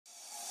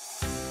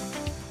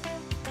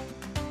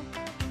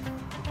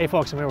Hey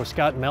folks, I'm here with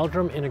Scott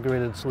Meldrum,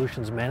 Integrated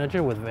Solutions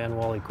Manager with Van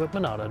Wall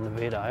Equipment out of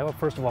Nevada, Iowa.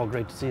 First of all,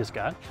 great to see you,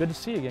 Scott. Good to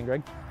see you again,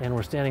 Greg. And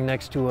we're standing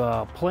next to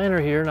a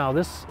planter here. Now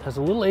this has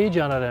a little age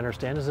on it, I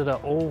understand. Is it a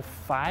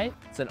 05?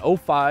 It's an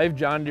 05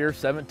 John Deere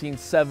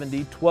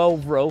 1770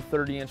 12-row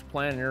 30-inch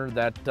planter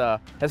that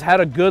has had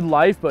a good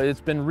life, but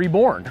it's been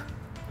reborn.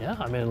 Yeah,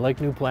 I mean,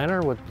 like new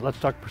planter, let's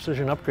talk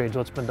precision upgrades.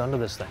 What's been done to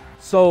this thing?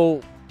 So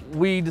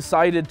we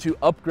decided to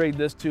upgrade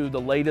this to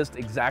the latest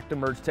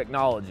ExactEmerge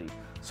technology.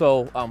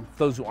 So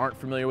those who aren't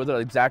familiar with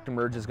it,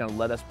 ExactEmerge is going to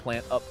let us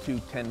plant up to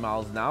 10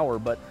 miles an hour,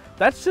 but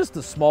that's just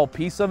a small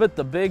piece of it.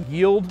 The big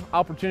yield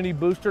opportunity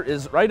booster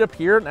is right up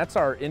here, and that's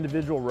our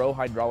individual row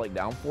hydraulic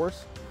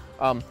downforce.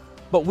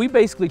 But we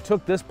basically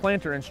took this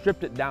planter and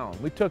stripped it down.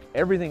 We took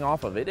everything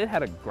off of it. It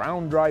had a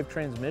ground drive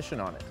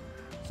transmission on it.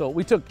 So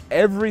we took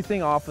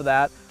everything off of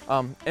that,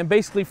 and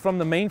basically from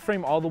the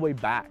mainframe all the way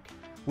back,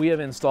 we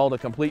have installed a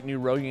complete new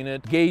row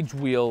unit, gauge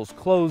wheels,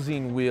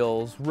 closing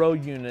wheels, row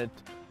unit,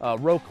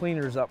 row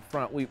cleaners up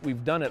front.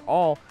 We've done it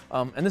all,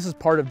 and this is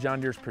part of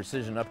John Deere's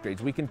precision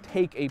upgrades. We can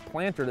take a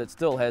planter that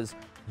still has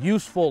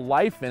useful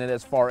life in it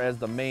as far as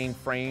the main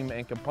frame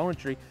and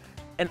componentry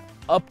and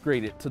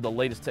upgrade it to the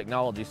latest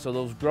technology, so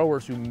those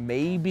growers who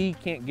maybe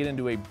can't get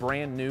into a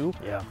brand new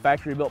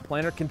factory built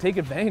planter can take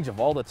advantage of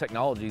all the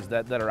technologies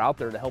that are out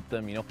there to help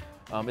them.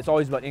 It's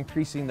always about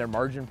increasing their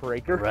margin per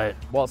acre. Right.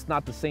 While it's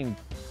not the same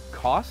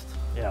cost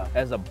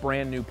as a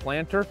brand new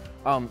planter,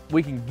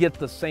 we can get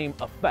the same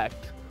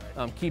effect,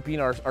 keeping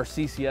our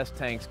CCS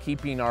tanks,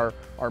 keeping our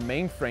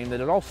mainframe,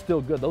 that it's all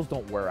still good. Those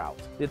don't wear out.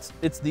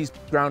 It's these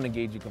ground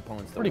engaging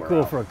components that Pretty wear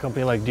cool out. for a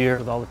company like Deere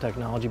with all the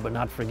technology, but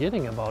not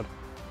forgetting about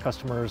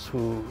customers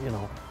who,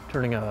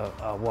 turning a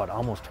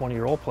almost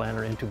 20-year-old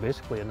planter into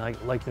basically a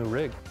like new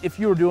rig. If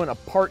you were doing a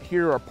part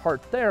here or a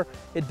part there,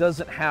 it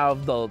doesn't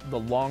have the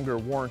longer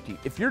warranty.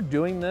 If you're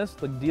doing this,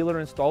 the dealer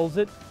installs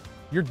it,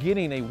 you're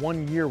getting a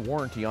 1-year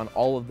warranty on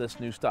all of this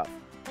new stuff.